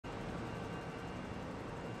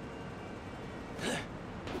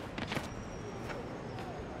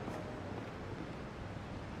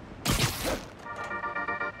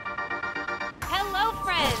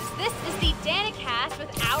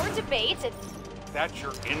great. That's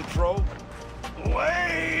your intro?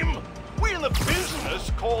 Lame! We in the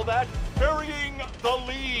business call that burying the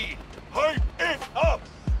lead. Hype it up!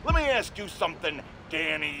 Let me ask you something,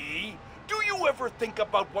 Danny. Do you ever think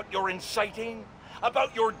about what you're inciting?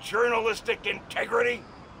 About your journalistic integrity?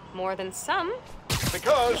 More than some.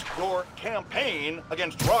 Because your campaign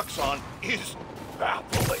against Roxxon is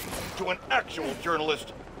baffling to an actual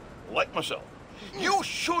journalist like myself. You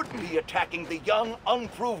should be attacking the young,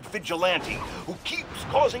 unproved vigilante who keeps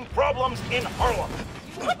causing problems in Harlem.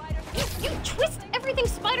 What? You twist everything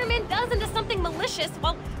Spider-Man does into something malicious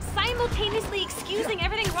while simultaneously excusing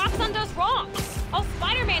everything Roxxon does wrong. All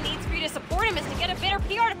Spider-Man needs for you to support him is to get a better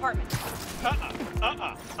PR department.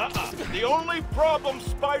 The only problem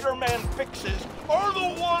Spider-Man fixes are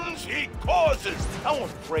the ones he causes. I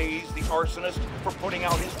won't praise the arsonist for putting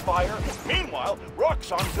out his fire. Meanwhile,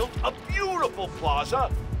 Roxxon built a beautiful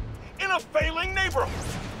plaza in a failing neighborhood.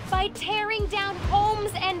 By tearing down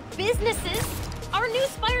homes and businesses, our new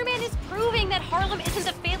Spider-Man is proving that Harlem isn't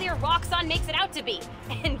the failure Roxxon makes it out to be.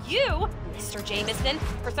 And you, Mr. Jameson,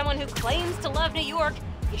 for someone who claims to love New York,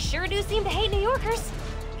 you sure do seem to hate New Yorkers.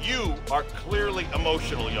 You are clearly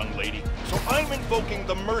emotional, young lady, so I'm invoking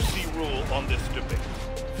the mercy rule on this debate.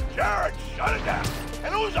 Jared, shut it down!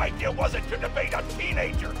 And whose idea was it to debate a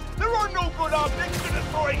teenager? There are no good objects to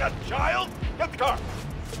destroying a child! Get the car!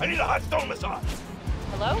 I need a hot stone massage!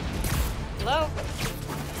 Hello? Hello?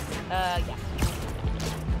 Yeah.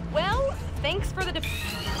 Well, thanks for the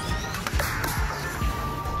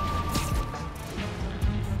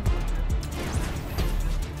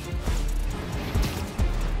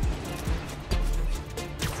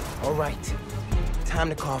All right, time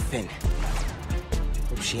to call Finn.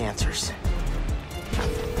 Hope she answers.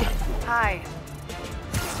 Hi,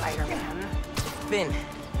 Spider-Man. Finn,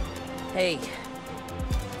 hey,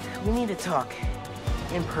 we need to talk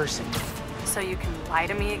in person. So you can lie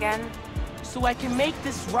to me again? So I can make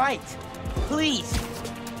this right. Please,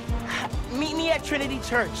 meet me at Trinity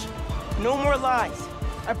Church. No more lies.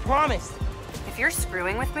 I promise. If you're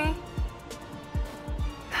screwing with me,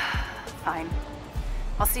 fine.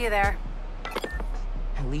 I'll see you there.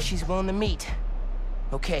 At least she's willing to meet.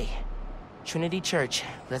 Okay, Trinity Church,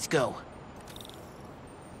 let's go.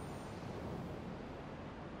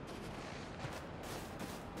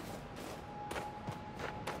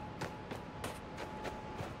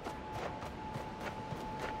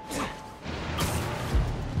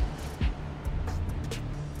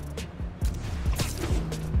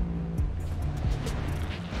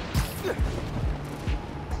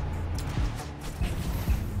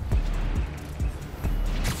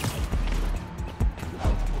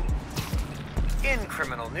 In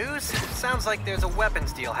criminal news, sounds like there's a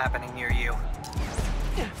weapons deal happening near you.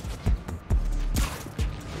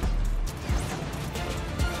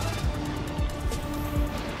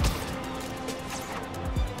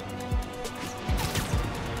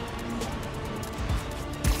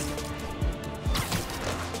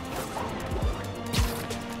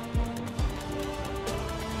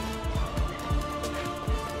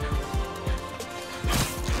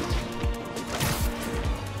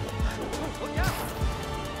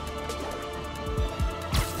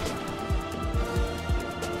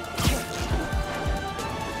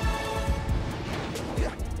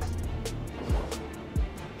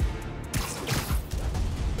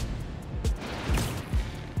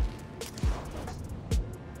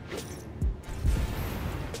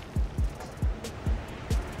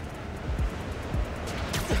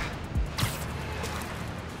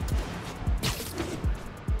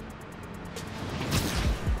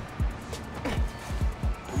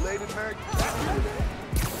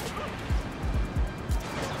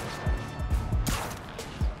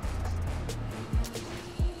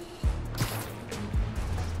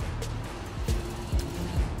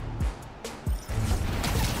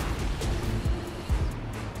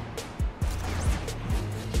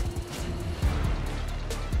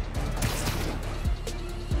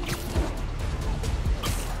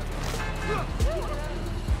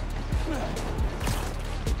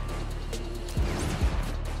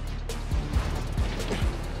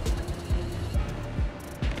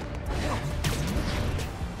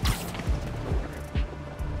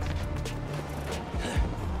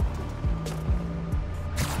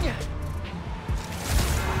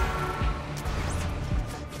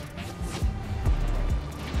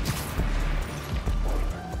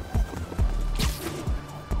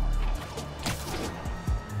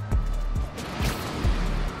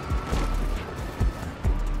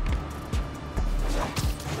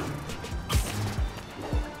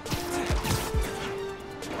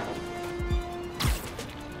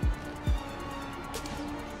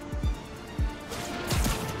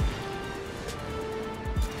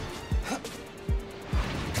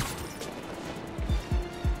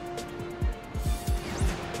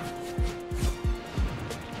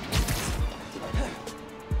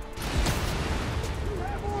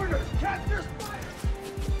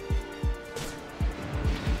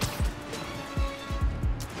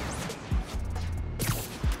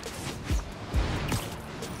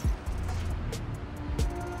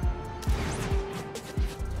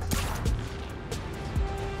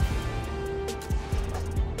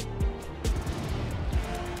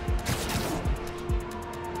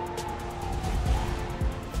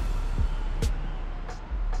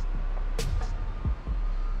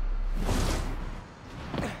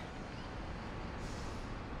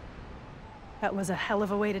 That was a hell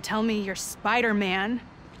of a way to tell me you're Spider-Man.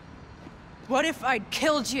 What if I'd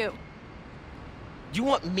killed you? You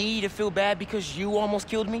want me to feel bad because you almost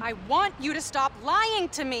killed me? I want you to stop lying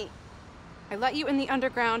to me. I let you in the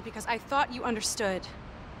underground because I thought you understood.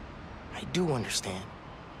 I do understand.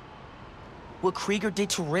 What Krieger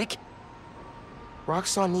did to Rick?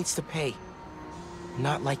 Roxxon needs to pay.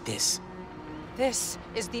 Not like this. This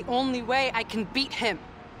is the only way I can beat him.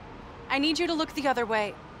 I need you to look the other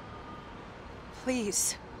way.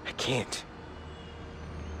 Please. I can't.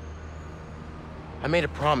 I made a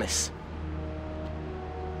promise.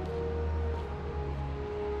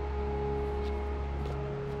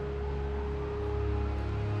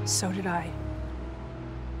 So did I.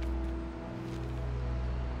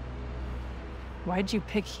 Why'd you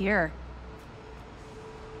pick here?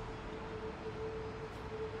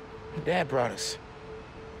 Dad brought us.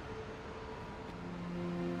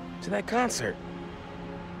 To that concert.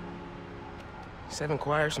 7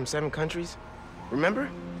 choirs from 7 countries. Remember?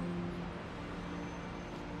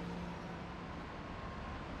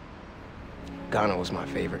 Ghana was my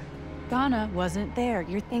favorite. Ghana wasn't there.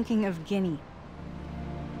 You're thinking of Guinea.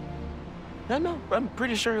 No, I'm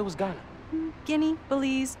pretty sure it was Ghana. Guinea,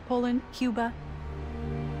 Belize, Poland, Cuba.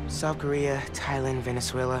 South Korea, Thailand,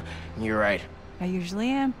 Venezuela. You're right. I usually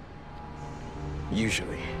am.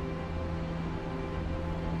 Usually.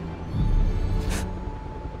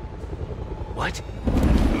 What?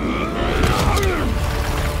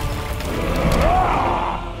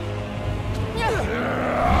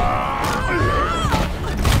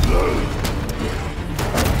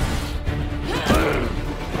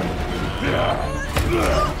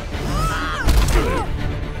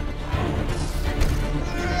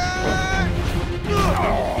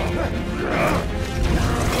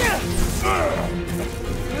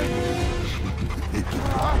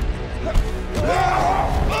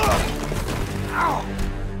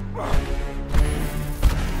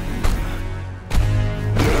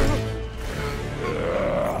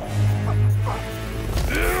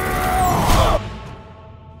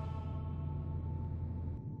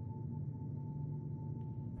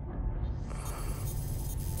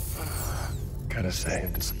 Gotta say,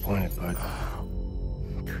 I'm disappointed, bud.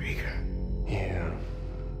 Krieger. Yeah.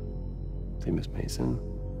 See, Miss Mason?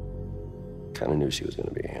 Kinda knew she was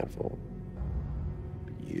gonna be a handful.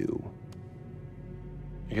 But you...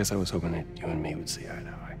 I guess I was hoping that you and me would see eye to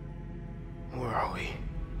eye. Where are we?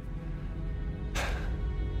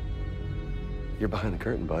 You're behind the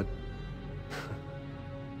curtain, bud.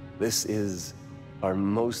 This is our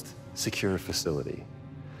most secure facility.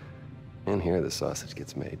 And here the sausage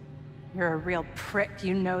gets made. You're a real prick,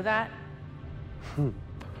 you know that? You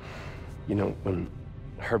know, when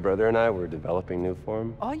her brother and I were developing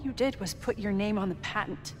Nuform, All you did was put your name on the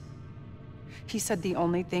patent. He said the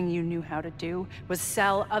only thing you knew how to do was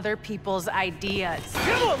sell other people's ideas.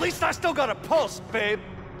 Well, at least I still got a pulse, babe.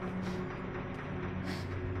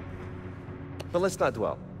 but let's not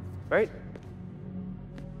dwell, right?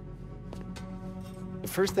 The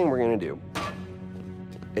first thing we're gonna do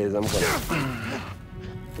is I'm gonna...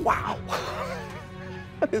 Wow!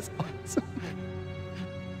 That is awesome.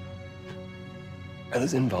 Are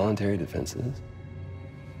those involuntary defenses?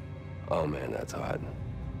 Oh man, that's hot.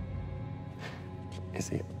 You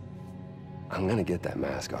see, I'm gonna get that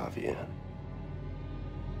mask off you.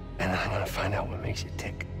 And I'm gonna find out what makes you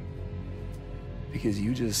tick. Because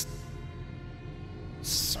you just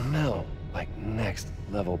smell like next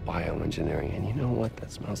level bioengineering. And you know what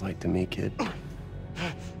that smells like to me, kid?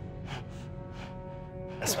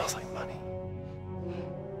 That smells like money.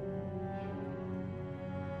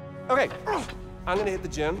 Okay, I'm gonna hit the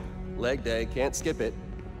gym. Leg day, can't skip it.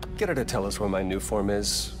 Get her to tell us where my new form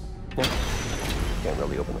is. Yeah. Can't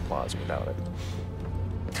really open the plaza without it.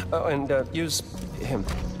 Oh, and use him.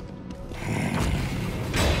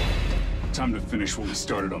 Time to finish what we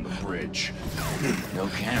started on the bridge. No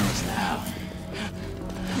cameras now.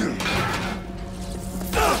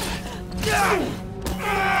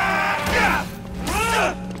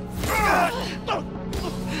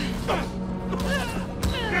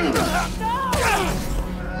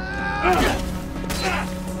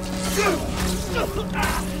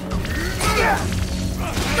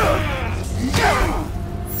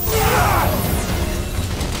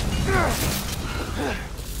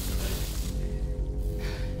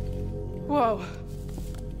 Whoa.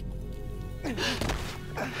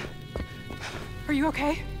 Are you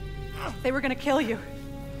okay? They were gonna kill you.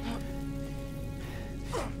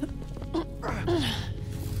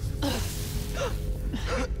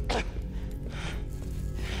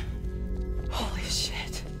 Holy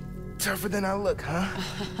shit. Tougher than I look, huh?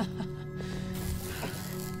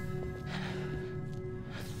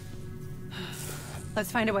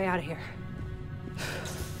 Let's find a way out of here.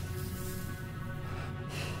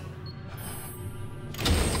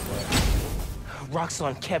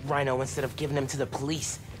 Roxxon kept Rhino instead of giving him to the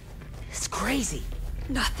police. It's crazy.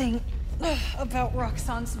 Nothing about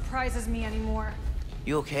Roxxon surprises me anymore.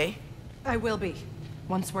 You okay? I will be,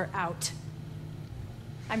 once we're out.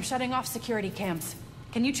 I'm shutting off security cams.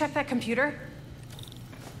 Can you check that computer?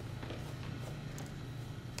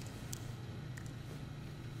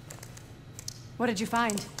 What did you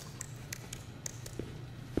find?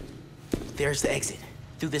 There's the exit.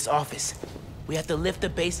 Through this office. We have to lift the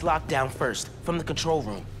base lockdown first, from the control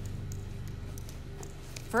room.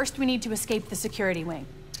 First, we need to escape the security wing.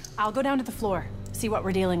 I'll go down to the floor, see what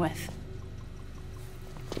we're dealing with.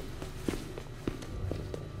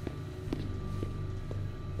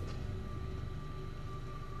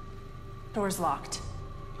 Door's locked.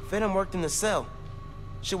 Venom worked in the cell.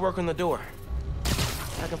 Should work on the door.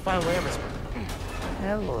 I can find wherever it's...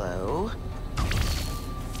 Hello?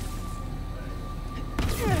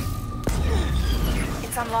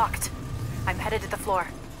 It's unlocked. I'm headed to the floor.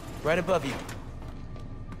 Right above you.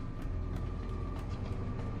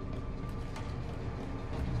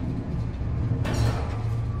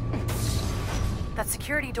 That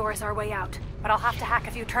security door is our way out, but I'll have to hack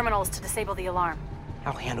a few terminals to disable the alarm.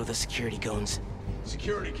 I'll handle the security goons.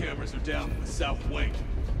 Security cameras are down in the south wing.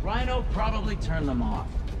 Rhino probably turned them off.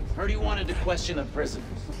 Heard he wanted to question the prisoners.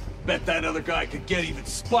 Bet that other guy could get even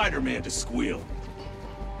Spider-Man to squeal.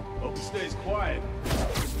 Hope he stays quiet.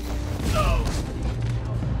 No!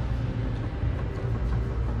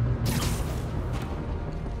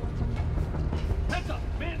 Heads up!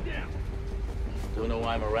 Man down! Don't know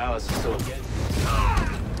why Morales is so against.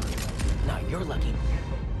 Now you're lucky.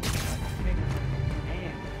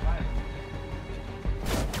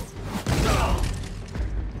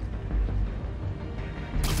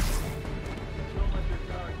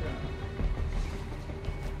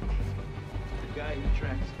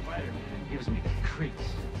 Gives me the creeps.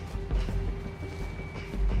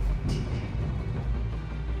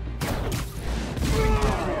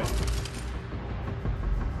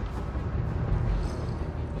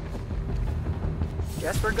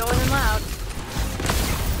 Guess we're going in loud.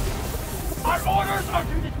 Our orders are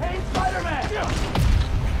to detain Spider-Man!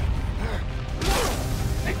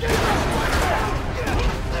 Engage Spider-Man!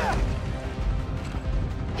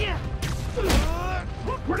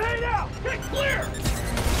 Grenade out! Get clear!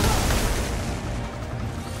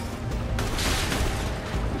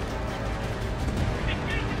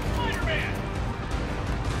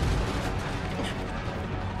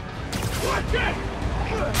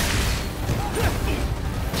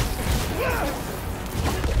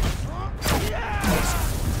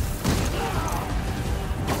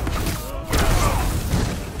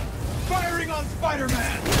 Firing on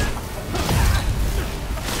Spider-Man!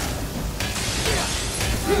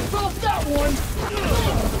 Rip off that one!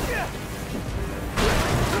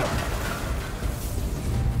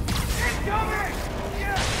 Incoming!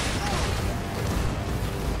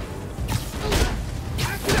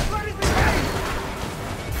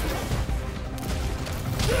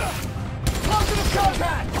 Positive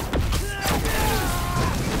contact!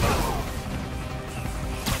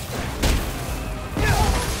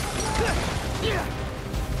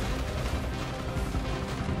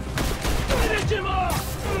 Finish him off!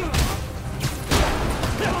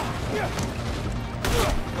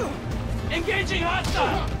 Engaging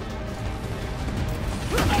hostile!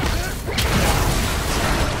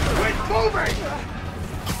 Quit moving!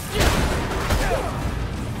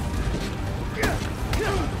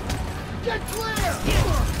 Get clear!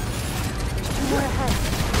 More ahead.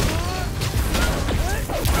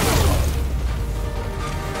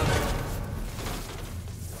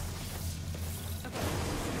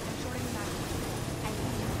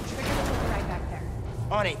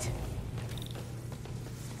 On it.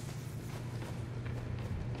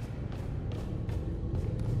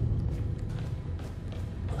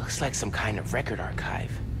 Looks like some kind of record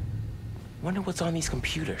archive. Wonder what's on these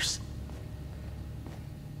computers.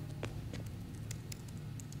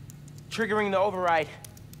 Triggering the override.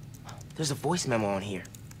 There's a voice memo on here.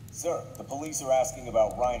 Sir, the police are asking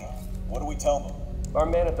about Rhino. What do we tell them? Our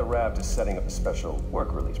man at the Raft is setting up a special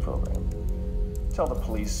work release program. Tell the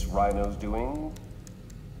police Rhino's doing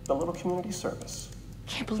a little community service.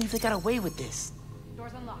 Can't believe they got away with this.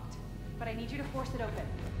 Door's unlocked, but I need you to force it open.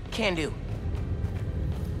 Can do.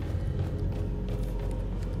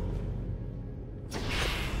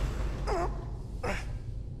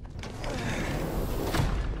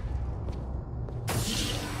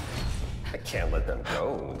 I can't let them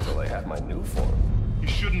go until they have my new form. You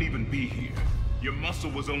shouldn't even be here. Your muscle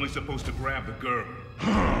was only supposed to grab the girl.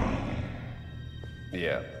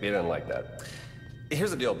 Yeah, he didn't like that.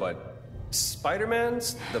 Here's the deal, bud.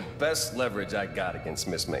 Spider-Man's the best leverage I got against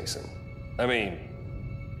Miss Mason. I mean,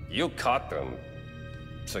 you caught them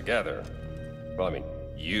together. Well, I mean,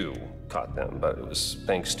 you caught them, but it was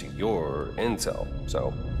thanks to your intel,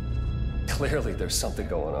 so clearly there's something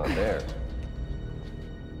going on there.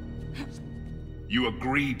 You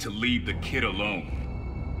agreed to leave the kid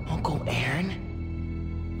alone. Uncle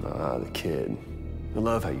Aaron? Ah, the kid. I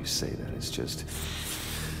love how you say that. It's just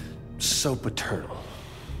so paternal.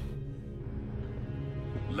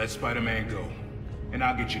 Let Spider-Man go, and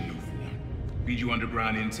I'll get you new form. Feed you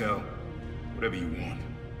underground intel, whatever you want.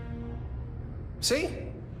 See?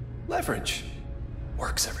 Leverage.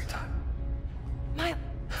 Works every time. Miles,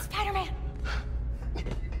 Spider-Man.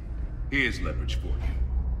 Here's leverage for you.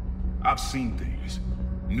 I've seen things.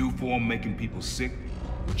 New form making people sick.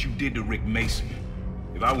 What you did to Rick Mason.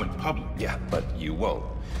 If I went public... Yeah, but you won't.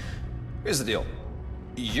 Here's the deal.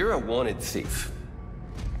 You're a wanted thief.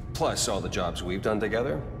 Plus all the jobs we've done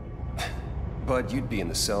together. But you'd be in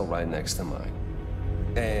the cell right next to mine.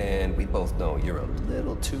 And we both know you're a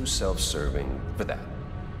little too self-serving for that.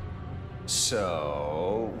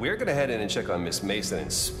 So, we're gonna head in and check on Miss Mason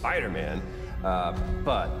and Spider-Man,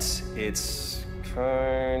 but it's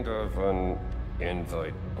kind of an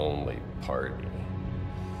invite-only party.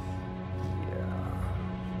 Yeah.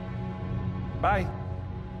 Bye.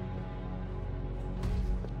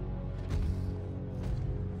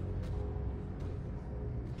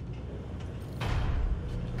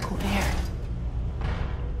 Go there.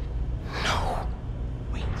 No.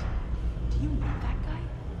 Wait, do you know that guy?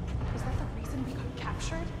 Was that the reason we got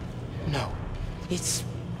captured? No. It's...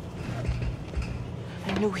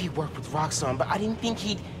 I knew he worked with Roxxon, but I didn't think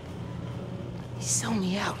he'd sell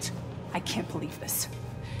me out. I can't believe this.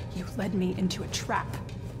 You led me into a trap.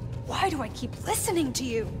 Why do I keep listening to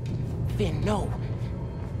you? Finn, no.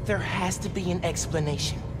 There has to be an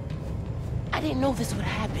explanation. I didn't know this would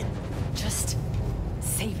happen. Just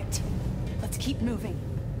save it. Let's keep moving.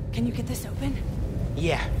 Can you get this open?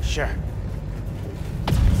 Yeah, sure.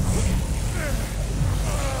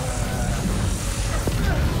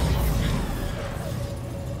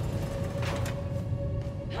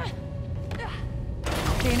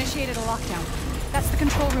 They initiated a lockdown. That's the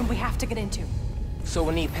control room we have to get into. So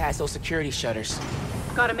we'll need past those security shutters.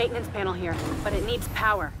 Got a maintenance panel here, but it needs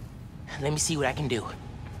power. Let me see what I can do.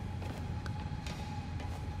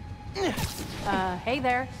 Hey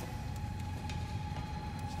there.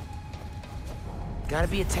 Gotta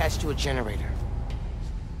be attached to a generator.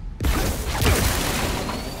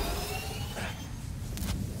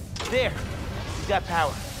 There! We got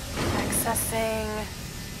power. Accessing...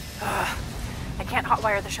 I can't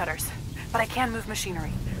hotwire the shutters, but I can move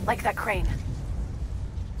machinery, like that crane.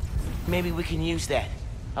 Maybe we can use that.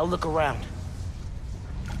 I'll look around.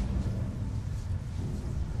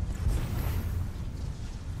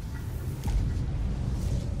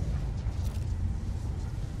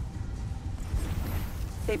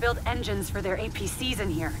 They build engines for their APCs in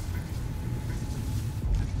here.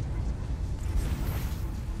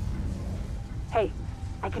 Hey,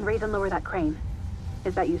 I can raise and lower that crane.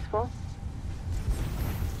 Is that useful?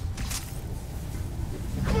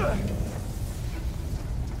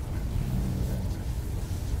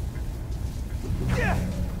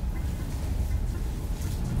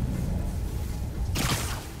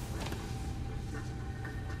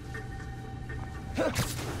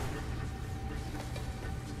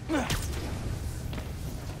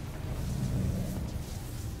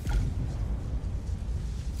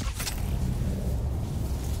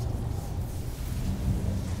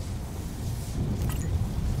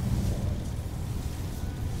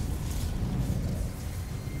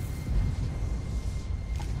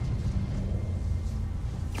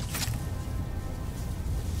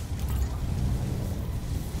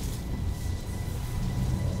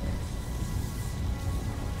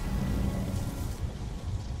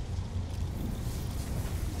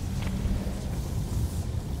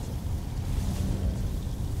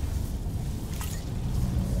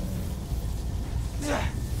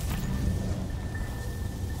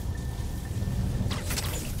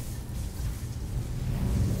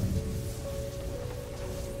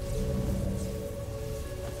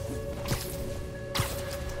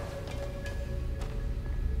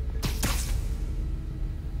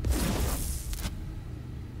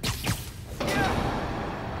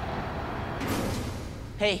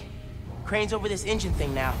 Hey, crane's over this engine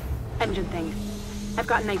thing now. Engine thing. I've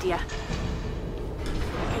got an idea.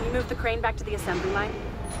 Can you move the crane back to the assembly line?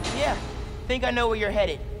 Yeah, think I know where you're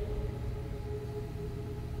headed.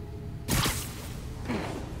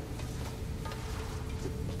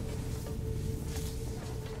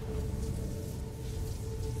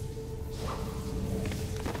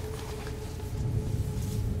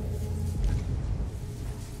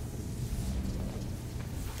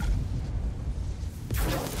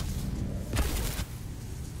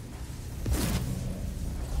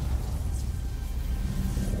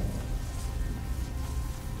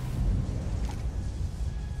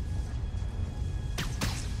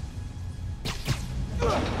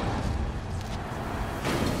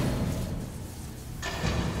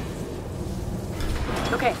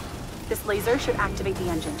 laser should activate the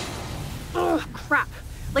engine. Ugh, crap.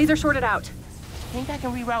 Laser shorted out. Think I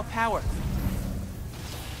can reroute power.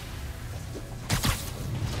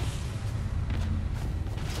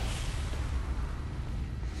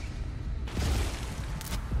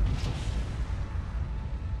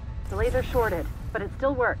 The laser shorted, but it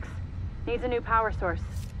still works. Needs a new power source.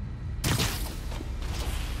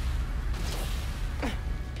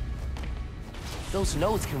 Those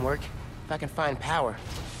nodes can work, if I can find power.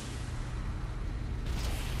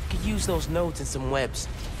 Could use those nodes and some webs.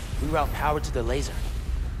 Reroute power to the laser.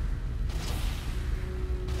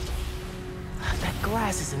 That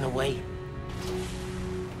glass is in the way.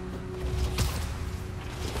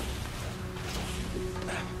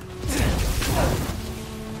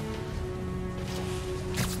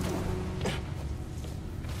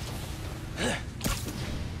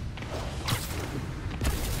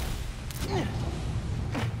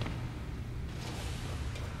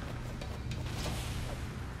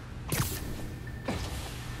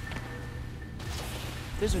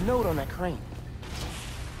 There's a note on that crane.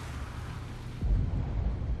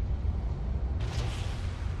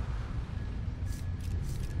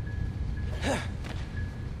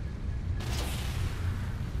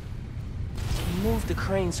 Move the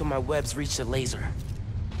crane so my webs reach the laser.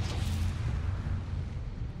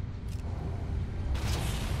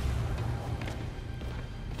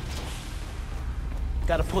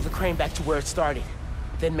 Gotta pull the crane back to where it started,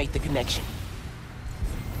 then make the connection.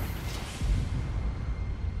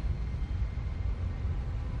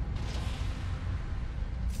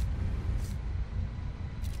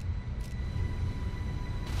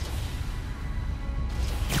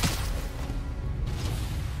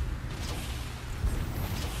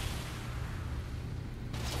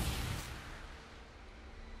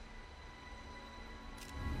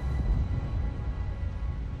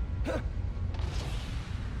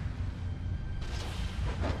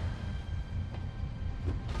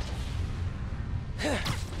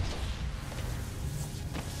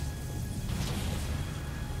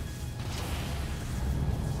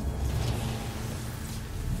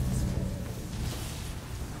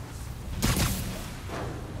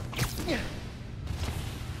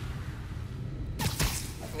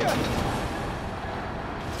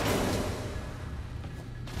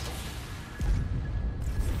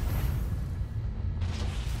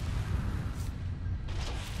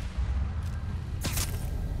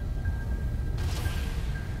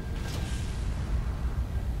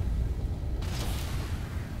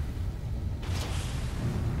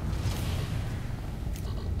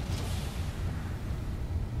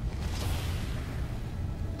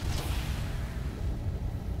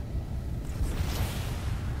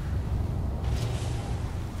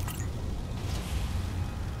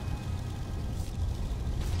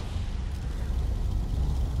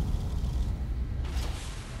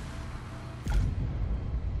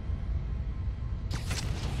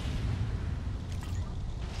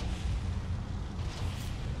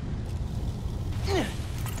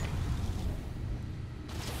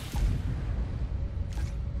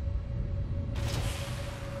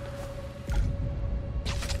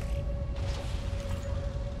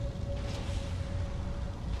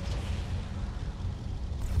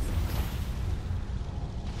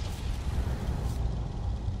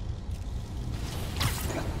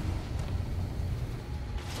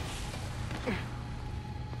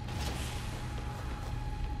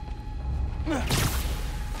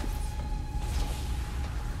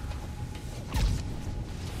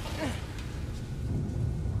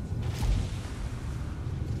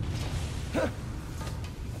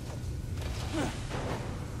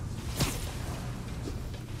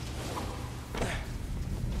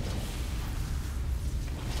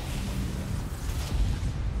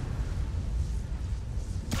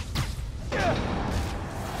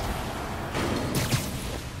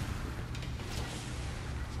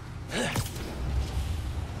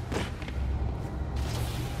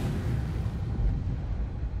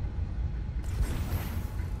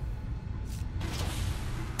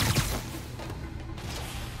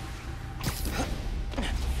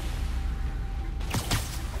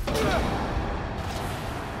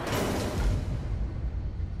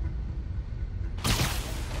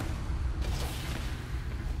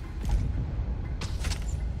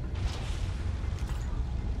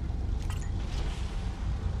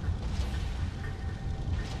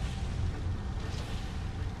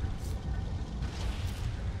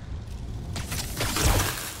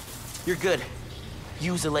 You're good.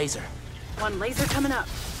 Use the laser. One laser coming up.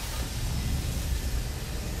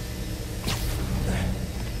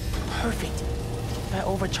 Perfect. If I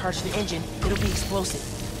overcharge the engine, it'll be explosive.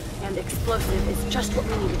 And explosive is just what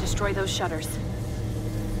we need to destroy those shutters.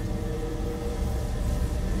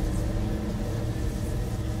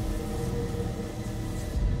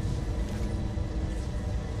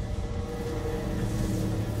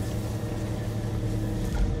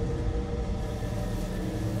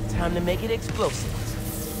 Time to make it explosive.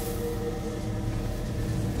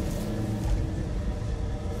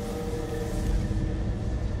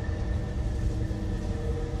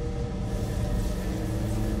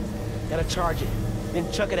 Gotta charge it,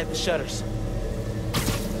 then chuck it at the shutters.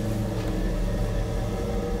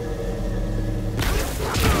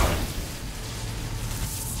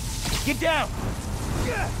 Get down!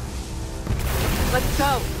 Let's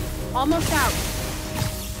go. Almost out.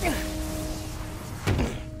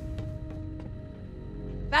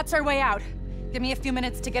 That's our way out. Give me a few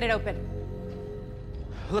minutes to get it open.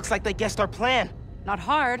 Looks like they guessed our plan. Not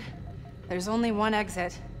hard. There's only one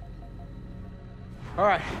exit. All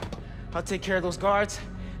right, I'll take care of those guards.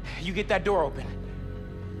 You get that door open.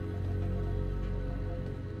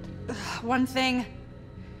 One thing.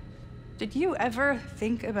 Did you ever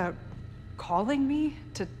think about calling me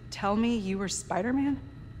to tell me you were Spider-Man?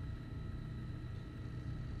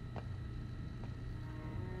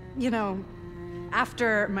 You know,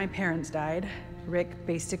 after my parents died, Rick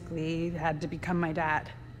basically had to become my dad.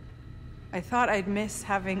 I thought I'd miss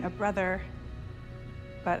having a brother,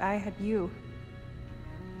 but I had you.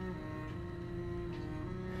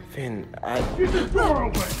 Finn, Get the door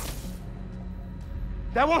open!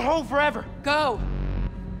 That won't hold forever. Go!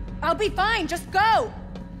 I'll be fine, just go!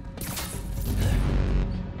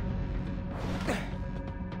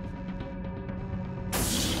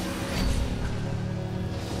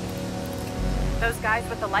 Those guys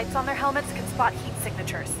with the lights on their helmets can spot heat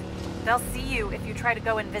signatures. They'll see you if you try to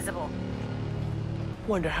go invisible.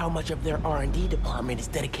 Wonder how much of their R&D department is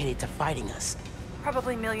dedicated to fighting us.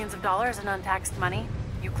 Probably millions of dollars in untaxed money.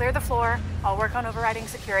 You clear the floor, I'll work on overriding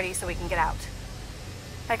security so we can get out.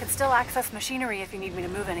 I can still access machinery if you need me to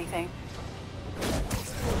move anything.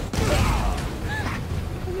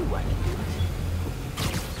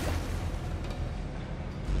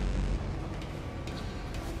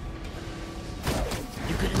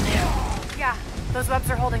 You good in there? Yeah, those webs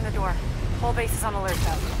are holding the door. Whole base is on alert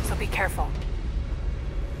though, so be careful.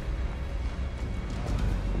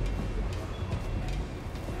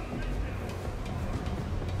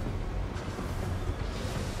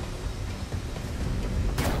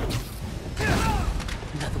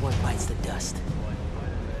 Another one bites the dust.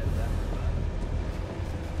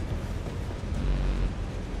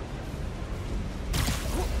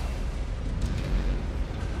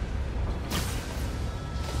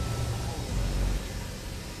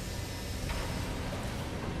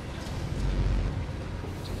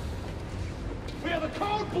 We have a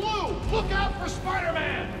code blue! Look out for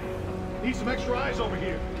Spider-Man! Need some extra eyes over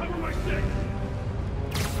here. Cover my six.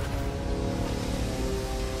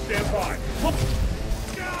 Stand by.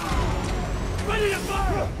 Ready to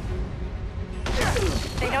fire!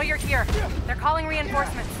 They know you're here. They're calling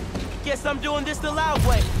reinforcements. Guess I'm doing this the loud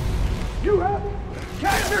way. You have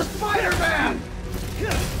Capture Spider-Man!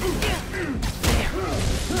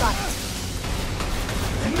 Got it.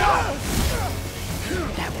 Enough!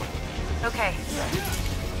 That one. Okay.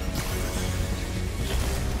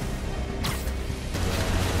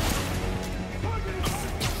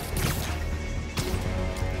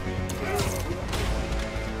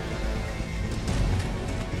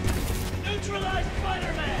 Neutralize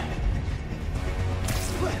Spider-Man!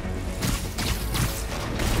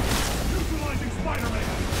 Neutralizing Spider-Man!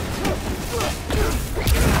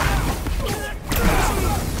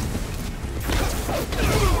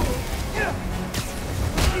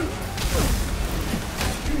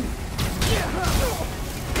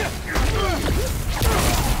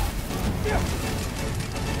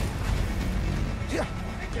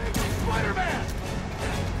 Spider-Man!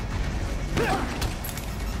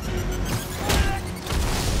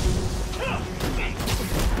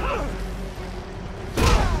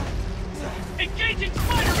 Engaging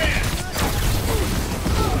Spider-Man!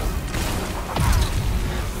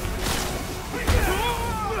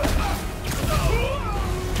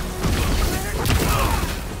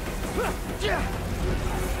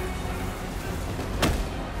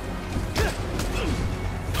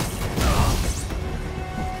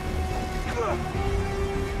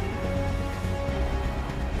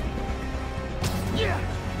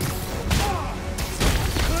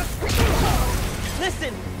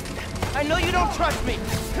 Listen, I know you don't trust me.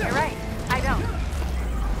 You're right. I don't.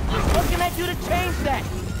 What can I do to change that?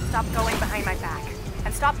 Stop going behind my back.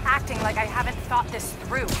 And stop acting like I haven't thought this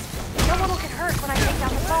through. No one will get hurt when I take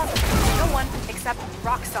down the plaza. No one except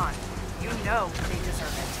Roxxon. You know they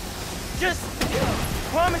deserve it. Just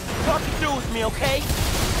promise to talk it through with me, okay?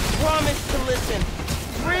 Promise to listen.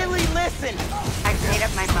 Really listen. I've made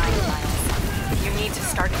up my mind, Miles. You need to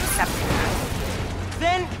start accepting that.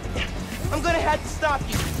 Then, I'm gonna have to stop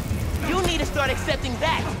you. You need to start accepting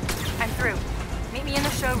that. I'm through. Meet me in the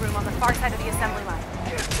showroom on the far side of the assembly line.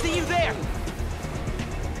 See you there.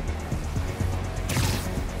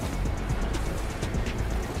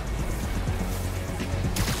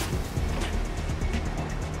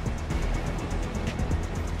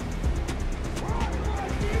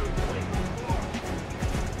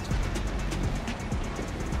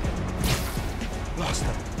 Lost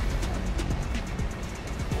him.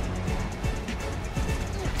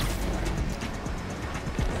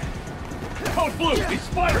 Code Blue, it's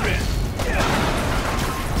Spider-Man!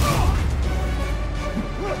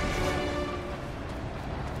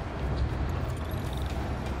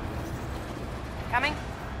 Coming?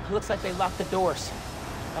 Looks like they locked the doors.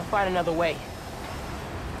 I'll find another way.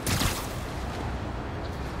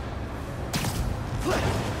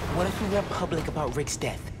 What if we went public about Rick's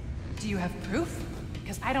death? Do you have proof?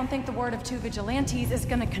 Because I don't think the word of two vigilantes is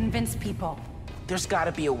gonna convince people. There's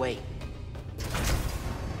gotta be a way.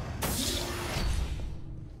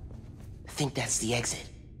 I think that's the exit.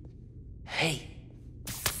 Hey.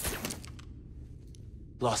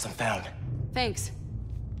 Lost and found. Thanks.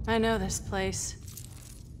 I know this place.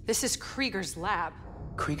 This is Krieger's lab.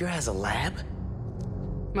 Krieger has a lab?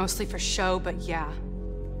 Mostly for show, but yeah.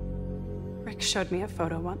 Rick showed me a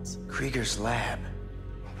photo once. Krieger's lab.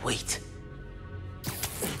 Wait.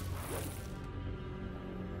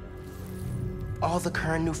 All the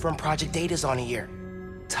current Nuform project data's on here.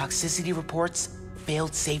 Toxicity reports,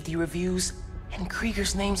 failed safety reviews, and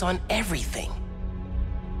Krieger's name's on everything.